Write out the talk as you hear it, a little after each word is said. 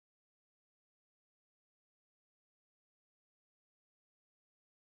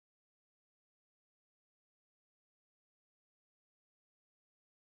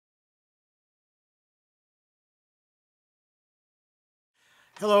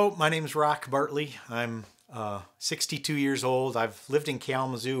Hello, my name's Bartley. I'm 62 years old. I've lived in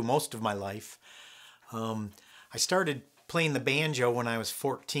Kalamazoo most of my life. I started playing the banjo when I was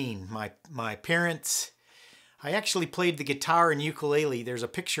 14. My parents, I actually played the guitar and ukulele. There's a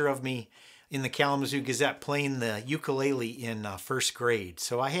picture of me in the Kalamazoo Gazette playing the ukulele in first grade.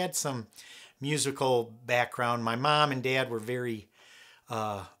 So I had some musical background. My mom and dad were very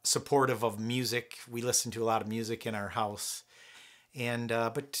supportive of music. We listened to a lot of music in our house. And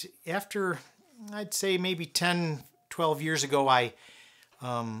but after, I'd say maybe 10, 12 years ago, I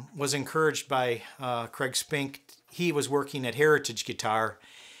was encouraged by Craig Spink. He was working at Heritage Guitar,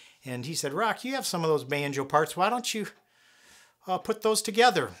 and he said, "Rock, you have some of those banjo parts. Why don't you put those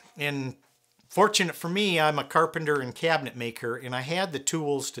together?" And fortunate for me, I'm a carpenter and cabinet maker, and I had the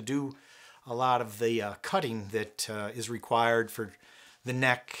tools to do a lot of the cutting that is required for the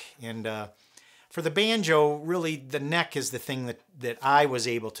neck. And for the banjo, really the neck is the thing that I was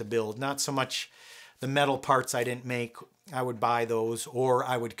able to build, not so much the metal parts I didn't make. I would buy those, or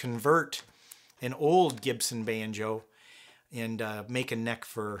I would convert an old Gibson banjo and make a neck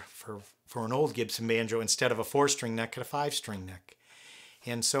for an old Gibson banjo instead of a 4-string neck, a 5-string neck.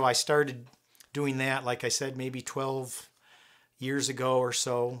 And so I started doing that, like I said, maybe 12 years ago or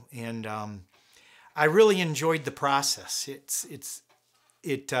so, and I really enjoyed the process.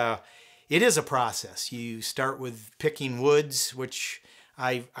 It is a process. You start with picking woods, which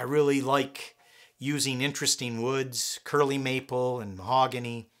I really like using interesting woods, curly maple and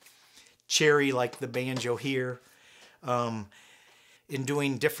mahogany, cherry like the banjo here, in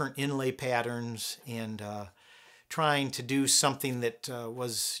doing different inlay patterns and trying to do something that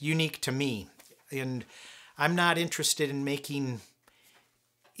was unique to me. And I'm not interested in making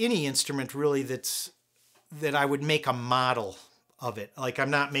any instrument really that I would make a model of it. Like,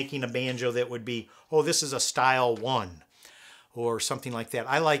 I'm not making a banjo that would be, oh, this is a style 1 or something like that.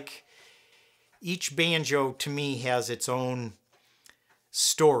 I like, each banjo to me has its own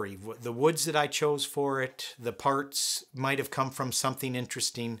story. The woods that I chose for it, the parts might have come from something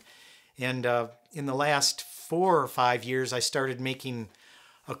interesting. And in the last 4 or 5 years, I started making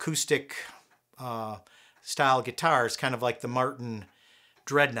acoustic style guitars, kind of like the Martin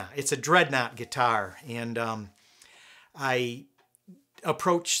Dreadnought. It's a Dreadnought guitar, and I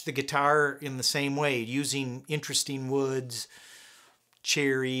approach the guitar in the same way, using interesting woods,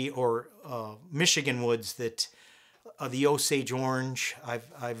 cherry or Michigan woods, that the Osage orange.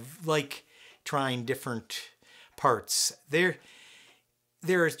 I've like trying different parts.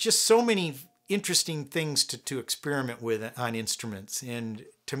 There's just so many interesting things to experiment with on instruments, and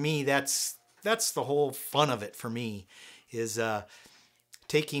to me that's the whole fun of it for me, is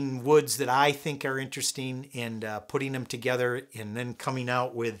taking woods that I think are interesting and putting them together, and then coming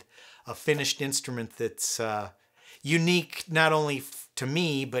out with a finished instrument that's unique not only to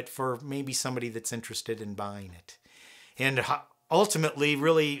me, but for maybe somebody that's interested in buying it. And ultimately,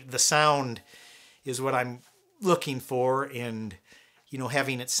 really, the sound is what I'm looking for, and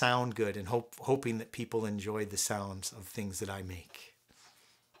having it sound good, and hoping that people enjoy the sounds of things that I make.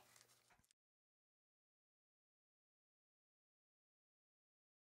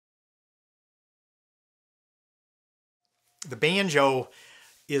 The banjo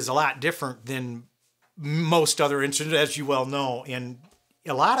is a lot different than most other instruments, as you well know, and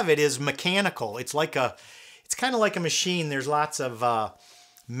a lot of it is mechanical. It's kind of like a machine. There's lots of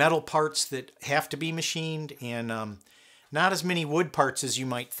metal parts that have to be machined, and not as many wood parts as you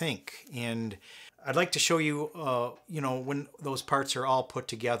might think. And I'd like to show you, when those parts are all put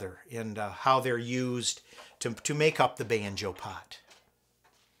together, and how they're used to make up the banjo pot.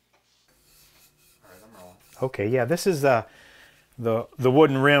 Okay, yeah, this is the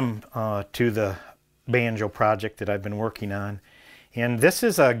wooden rim to the banjo project that I've been working on. And this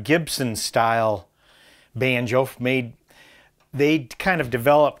is a Gibson style banjo made. They kind of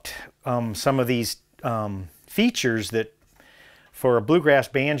developed some of these features that, for a bluegrass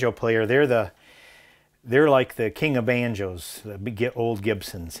banjo player, they're like the king of banjos, the old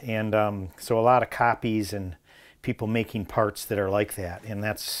Gibsons. And so a lot of copies and people making parts that are like that, and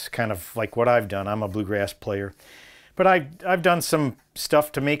that's kind of like what I've done. I'm a bluegrass player, but I've done some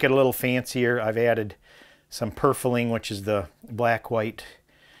stuff to make it a little fancier. I've added some purfling, which is the black-white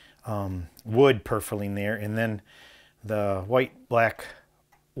wood purfling there, and then the white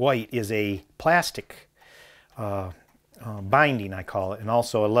is a plastic binding, I call it, and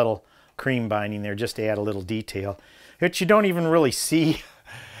also a little cream binding there just to add a little detail, which you don't even really see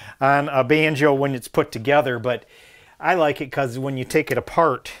on a banjo when it's put together, but I like it because when you take it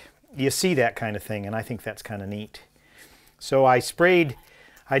apart, you see that kind of thing, and I think that's kind of neat. So I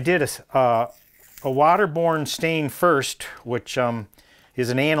did a waterborne stain first, which is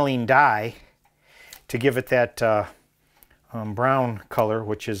an aniline dye to give it that brown color,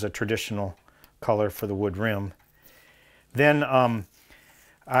 which is a traditional color for the wood rim. Then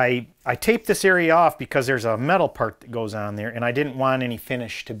I taped this area off because there's a metal part that goes on there, and I didn't want any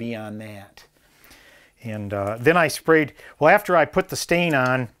finish to be on that. And then I sprayed, well, after I put the stain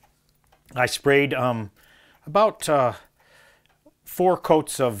on, I sprayed about 4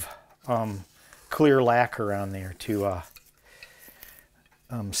 coats of clear lacquer on there to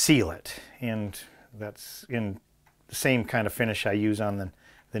seal it. And that's in the same kind of finish I use on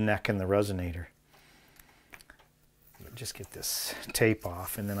the neck and the resonator. Just get this tape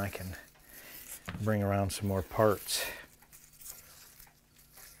off, and then I can bring around some more parts.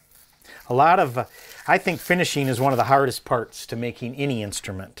 A lot of, I think finishing is one of the hardest parts to making any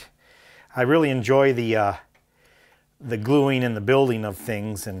instrument. I really enjoy the gluing and the building of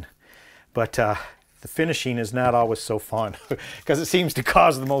things, but the finishing is not always so fun because it seems to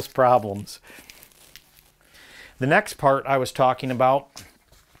cause the most problems. The next part I was talking about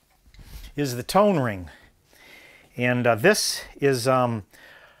is the tone ring. And this is a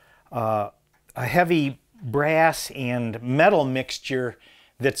heavy brass and metal mixture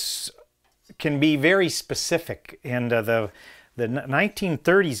that's can be very specific. And the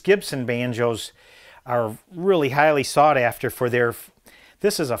 1930s Gibson banjos are really highly sought after for their,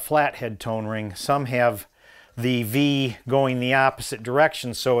 this is a flathead tone ring. Some have the V going the opposite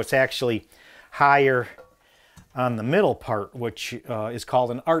direction, so it's actually higher on the middle part, which is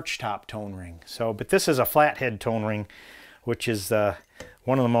called an archtop tone ring. So, but this is a flathead tone ring, which is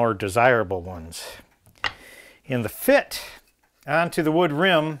one of the more desirable ones. And the fit onto the wood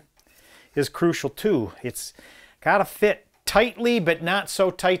rim is crucial too. It's got to fit tightly, but not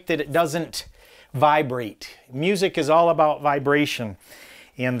so tight that it doesn't vibrate. Music is all about vibration,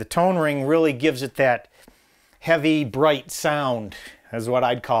 and the tone ring really gives it that heavy, bright sound, is what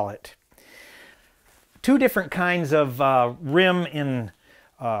I'd call it. 2 different kinds of rim and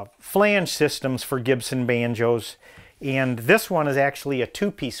flange systems for Gibson banjos, and this one is actually a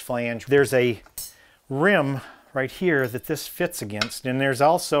 2-piece flange. There's a rim right here that this fits against, and there's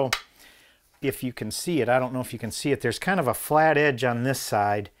also, if you can see it, I don't know if you can see it, there's kind of a flat edge on this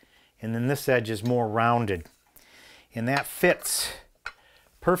side, and then this edge is more rounded, and that fits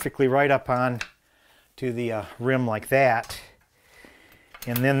perfectly right up on to the rim like that.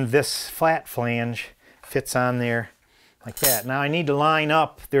 And then this flat flange fits on there like that. Now I need to line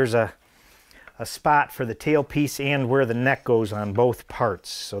up, there's a spot for the tailpiece and where the neck goes on both parts.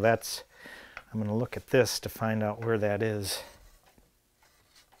 So that's, I'm going to look at this to find out where that is.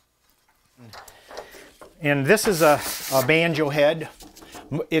 And this is a banjo head.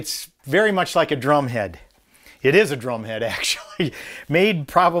 It's very much like a drum head. It is a drum head actually, made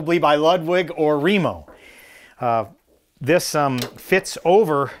probably by Ludwig or Remo. This fits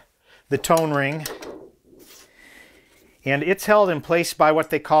over the tone ring, and it's held in place by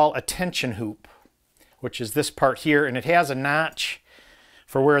what they call a tension hoop, which is this part here, and it has a notch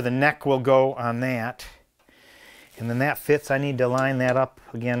for where the neck will go on that. And then that fits. I need to line that up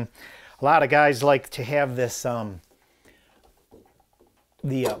again. A lot of guys like to have this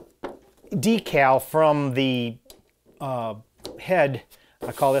the decal from the head,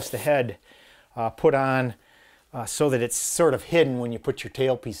 I call this the head, put on so that it's sort of hidden when you put your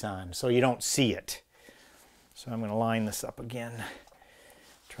tailpiece on, so you don't see it. So I'm going to line this up again,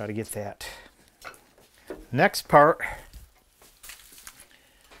 try to get that. Next part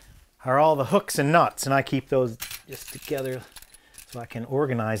are all the hooks and nuts, and I keep those just together so I can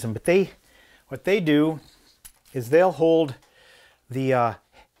organize them. But what they do is they'll hold the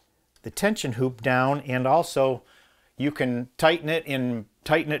tension hoop down, and also you can tighten it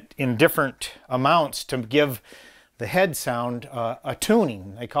in different amounts to give the head sound a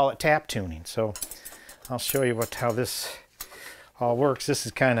tuning. They call it tap tuning. So I'll show you how this all works. This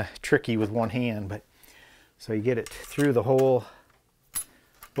is kind of tricky with one hand, but so you get it through the hole,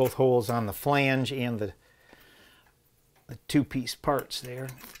 both holes on the flange and the 2-piece parts there.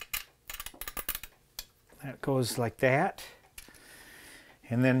 That goes like that.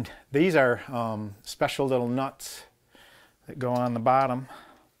 And then these are special little nuts that go on the bottom.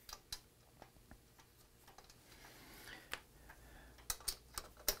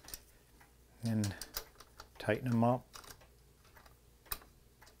 And tighten them up.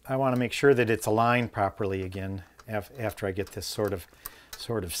 I want to make sure that it's aligned properly again after I get this sort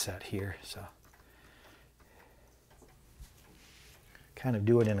of set here. So kind of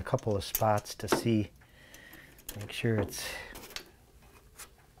do it in a couple of spots to see, make sure it's.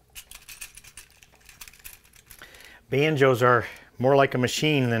 Banjos are more like a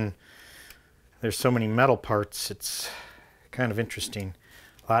machine than there's so many metal parts. It's kind of interesting.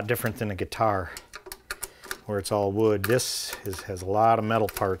 A lot different than a guitar where it's all wood. This has a lot of metal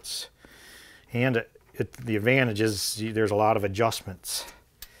parts, and the advantage is there's a lot of adjustments.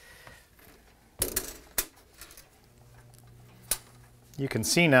 You can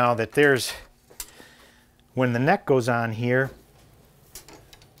see now that there's, when the neck goes on here,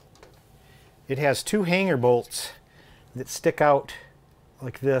 it has two hanger bolts that stick out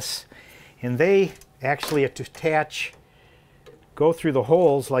like this, and they actually attach, go through the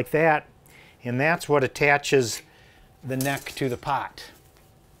holes like that, and that's what attaches the neck to the pot.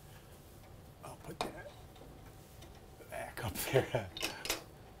 I'll put that back up there.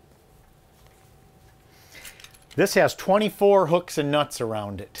 This has 24 hooks and nuts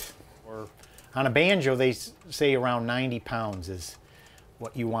around it. Or on a banjo, they say around 90 pounds is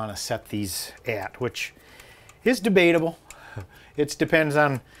what you want to set these at, which is debatable. It depends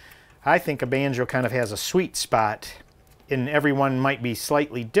on, I think a banjo kind of has a sweet spot, and everyone might be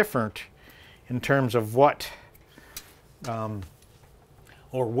slightly different in terms of what or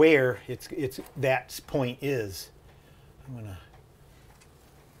where that point is.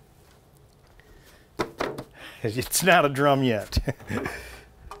 It's not a drum yet.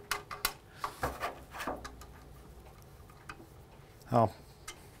 I'll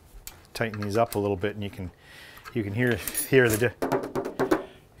tighten these up a little bit, and you can hear the.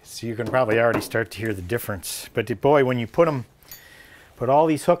 So you can probably already start to hear the difference. But boy, when you put all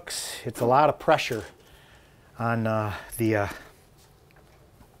these hooks, it's a lot of pressure on the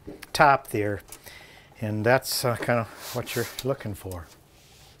top there, and that's kind of what you're looking for.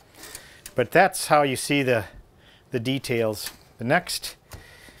 But that's how you see the details. The next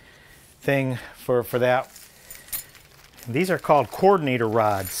thing for that, these are called coordinator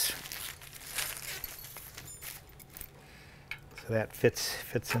rods. So that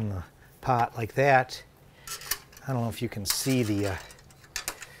fits in the pot like that. I don't know if you can see the,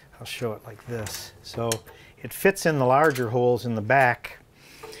 I'll show it like this. So it fits in the larger holes in the back,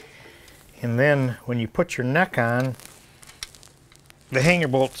 and then when you put your neck on, the hanger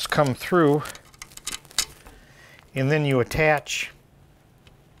bolts come through, and then you attach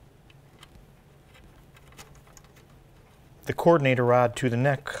the coordinator rod to the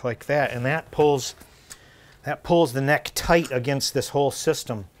neck like that, and that pulls the neck tight against this whole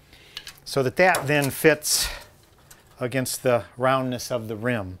system, so that then fits against the roundness of the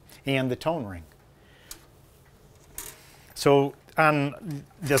rim and the tone ring. So on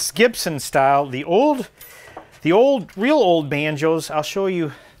this Gibson style, the real old banjos, I'll show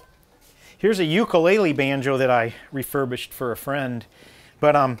you. Here's a ukulele banjo that I refurbished for a friend.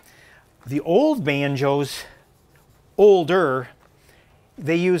 But the old banjos, older,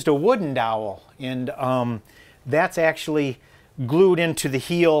 they used a wooden dowel, and that's actually glued into the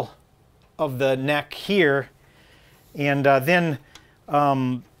heel of the neck here, and then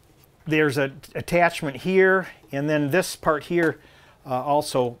there's an attachment here, and then this part here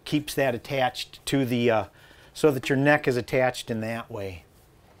also keeps that attached to the so that your neck is attached in that way.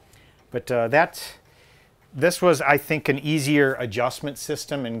 But this was, I think, an easier adjustment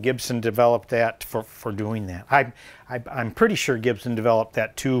system, and Gibson developed that for doing that. I'm pretty sure Gibson developed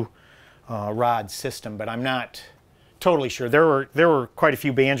that two rod system, but I'm not totally sure. There were quite a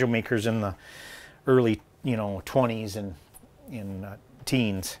few banjo makers in the early 20s and in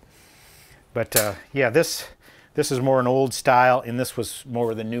teens. But yeah, this is more an old style, and this was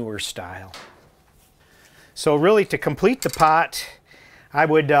more the newer style. So really, to complete the pot, I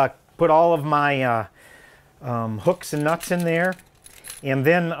would put all of my hooks and nuts in there, and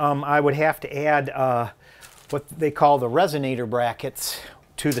then I would have to add what they call the resonator brackets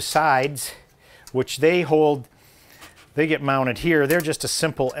to the sides, which they get mounted here. They're just a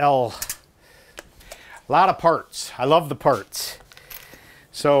simple L. A lot of parts. I love the parts.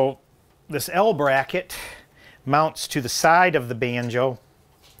 So this L bracket mounts to the side of the banjo,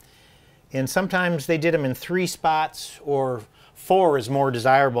 and sometimes they did them in 3 spots, or 4 is more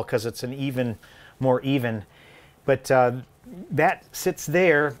desirable because it's more even. But that sits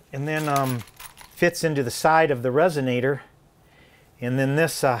there, and then fits into the side of the resonator. And then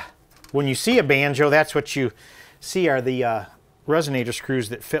this, when you see a banjo, that's what you see are the resonator screws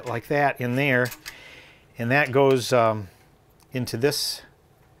that fit like that in there, and that goes into this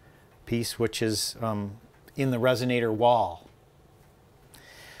piece, which is in the resonator wall.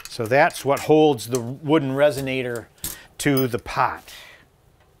 So that's what holds the wooden resonator to the pot.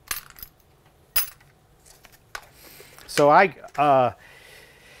 So I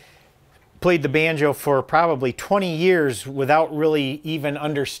played the banjo for probably 20 years without really even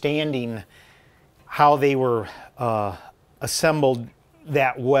understanding how they were assembled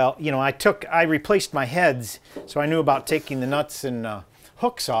that well. You know, I replaced my heads, so I knew about taking the nuts and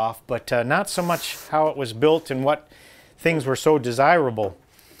hooks off, but not so much how it was built and what things were so desirable.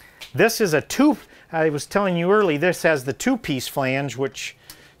 This is a I was telling you early, this has the two-piece flange, which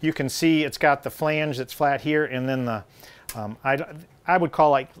you can see it's got the flange that's flat here, and then the, I would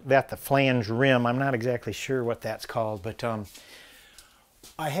call like that the flange rim. I'm not exactly sure what that's called, but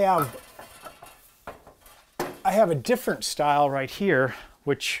I have a different style right here,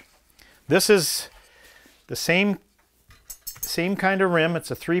 which this is the same kind of rim.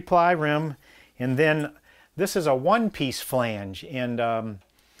 It's a 3-ply rim, and then this is a one-piece flange, and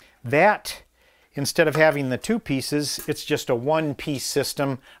that, instead of having the two pieces, it's just a one-piece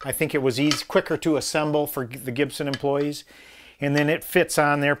system. I think it was quicker to assemble for the Gibson employees, and then it fits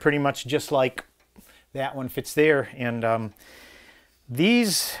on there pretty much just like that one fits there. And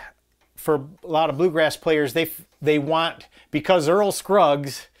these, for a lot of bluegrass players, they want, because Earl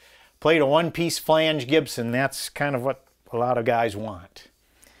Scruggs played a one-piece flange Gibson, that's kind of what a lot of guys want.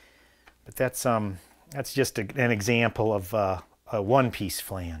 But that's just an example of a one-piece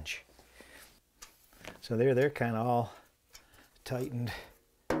flange. So they're kind of all tightened.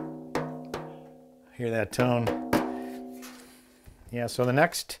 Hear that tone? Yeah. So the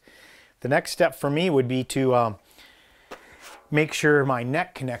next step for me would be to make sure my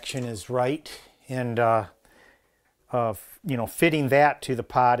neck connection is right, and you know, fitting that to the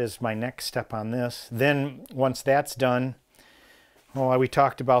pot is my next step on this. Then once that's done, well, we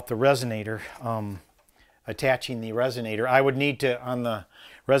talked about the resonator. Attaching the resonator, I would need to, on the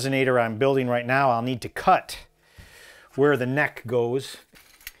resonator I'm building right now, I'll need to cut where the neck goes.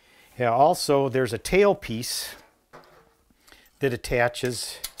 Yeah, also there's a tail piece that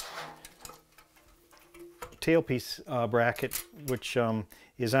attaches, tailpiece bracket, which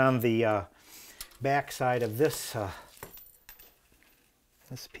is on the back side of this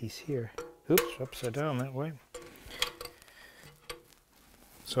this piece here. Oops, upside down that way.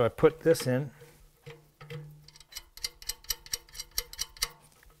 So I put this in.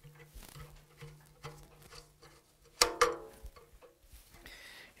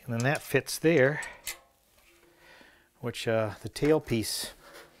 And then that fits there, which the tailpiece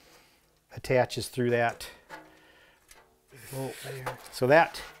attaches through that. Oh, there. So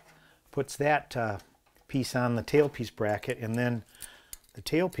that puts that piece on the tailpiece bracket, and then the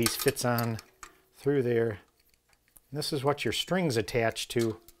tailpiece fits on through there. And this is what your string's attached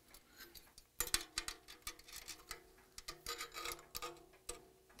to.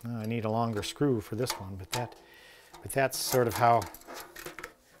 Oh, I need a longer screw for this one, but that's sort of how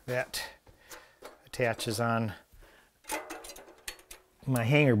that attaches on. My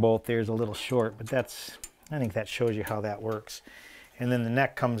hanger bolt there is a little short, but I think that shows you how that works. And then the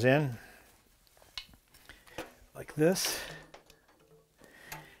neck comes in like this,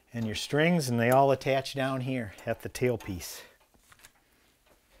 and your strings, and they all attach down here at the tailpiece.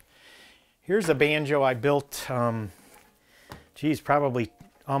 Here's a banjo I built, geez, probably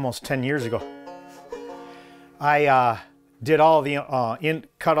almost 10 years ago. I did all the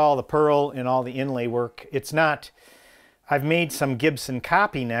cut all the pearl and all the inlay work. It's not, I've made some Gibson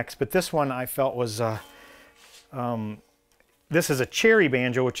copy necks, but this one I felt was this is a cherry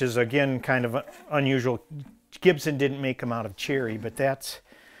banjo, which is again kind of unusual. Gibson didn't make them out of cherry, but that's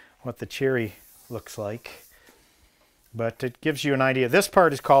what the cherry looks like. But it gives you an idea. This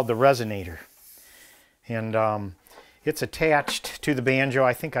part is called the resonator, and it's attached to the banjo.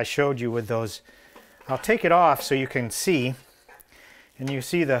 I think I showed you with those. I'll take it off so you can see, and you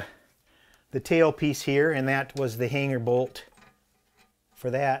see the tail piece here, and that was the hanger bolt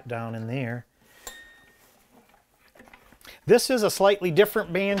for that down in there. This is a slightly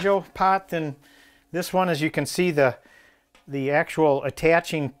different banjo pot than this one. As you can see, the actual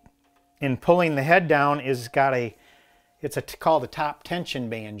attaching and pulling the head down is got it's called a top tension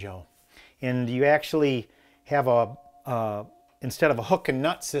banjo, and you actually have instead of a hook and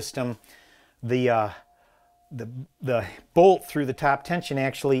nut system, the bolt through the top tension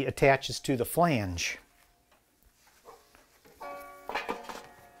actually attaches to the flange.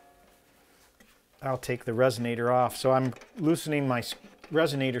 I'll take the resonator off. So I'm loosening my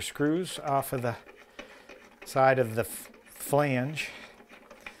resonator screws off of the side of the flange.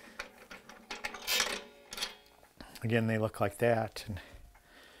 Again, they look like that.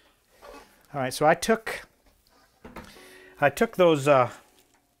 All right, so I took those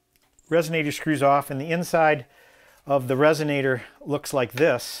resonator screws off, and the inside of the resonator looks like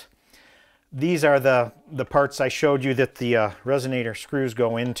this. These are the parts I showed you that the resonator screws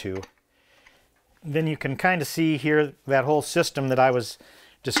go into. Then you can kind of see here that whole system that I was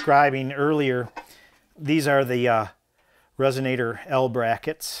describing earlier. These are the resonator L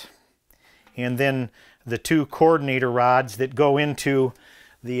brackets, and then the 2 coordinator rods that go into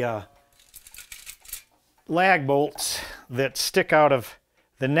the lag bolts that stick out of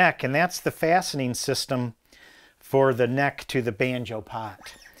the neck, and that's the fastening system for the neck to the banjo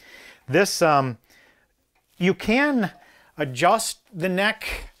pot. This, you can adjust the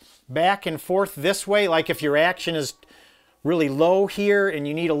neck back and forth this way, like if your action is really low here and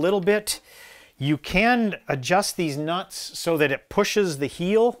you need a little bit, you can adjust these nuts so that it pushes the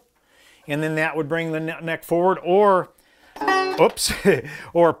heel, and then that would bring the neck forward, or, oops,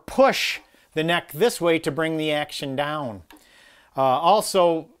 or push the neck this way to bring the action down.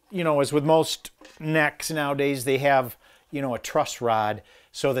 Also, you know, as with most necks nowadays, they have, you know, a truss rod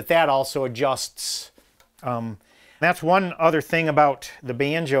so that that also adjusts. That's one other thing about the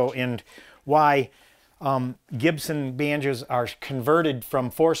banjo, and why Gibson banjos are converted from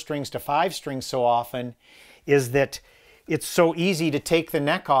 4 strings to 5 strings so often, is that it's so easy to take the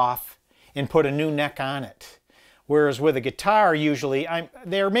neck off and put a new neck on it. Whereas with a guitar, usually,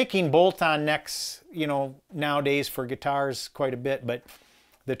 they're making bolt-on necks, you know, nowadays for guitars quite a bit, but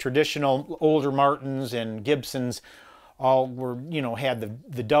the traditional older Martins and Gibsons all were, you know, had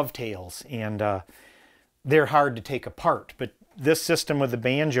the dovetails, and they're hard to take apart. But this system with the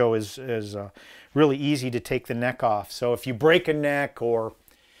banjo is really easy to take the neck off. So if you break a neck, or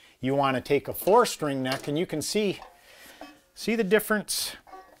you want to take a 4-string neck, and you can see the difference.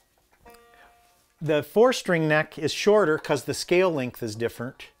 The 4-string neck is shorter because the scale length is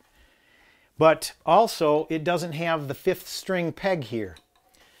different, but also it doesn't have the 5th string peg here.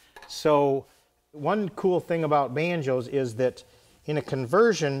 So one cool thing about banjos is that in a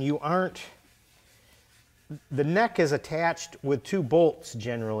conversion, the neck is attached with 2 bolts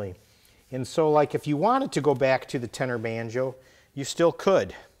generally. And so, like, if you wanted to go back to the tenor banjo, you still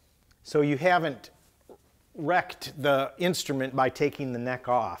could. So you haven't wrecked the instrument by taking the neck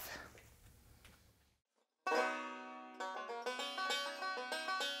off.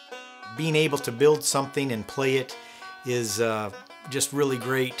 Being able to build something and play it is just really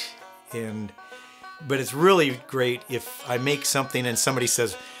great, but it's really great if I make something and somebody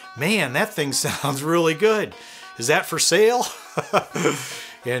says, "Man, that thing sounds really good. Is that for sale?"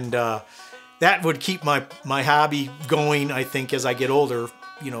 And that would keep my hobby going, I think, as I get older,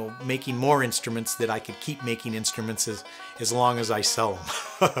 you know, making more instruments, that I could keep making instruments as long as I sell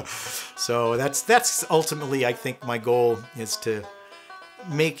them. So that's ultimately, I think, my goal, is to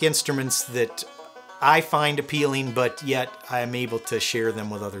make instruments that I find appealing, but yet I'm able to share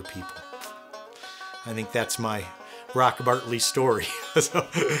them with other people. I think that's my Rock Bartley story. So,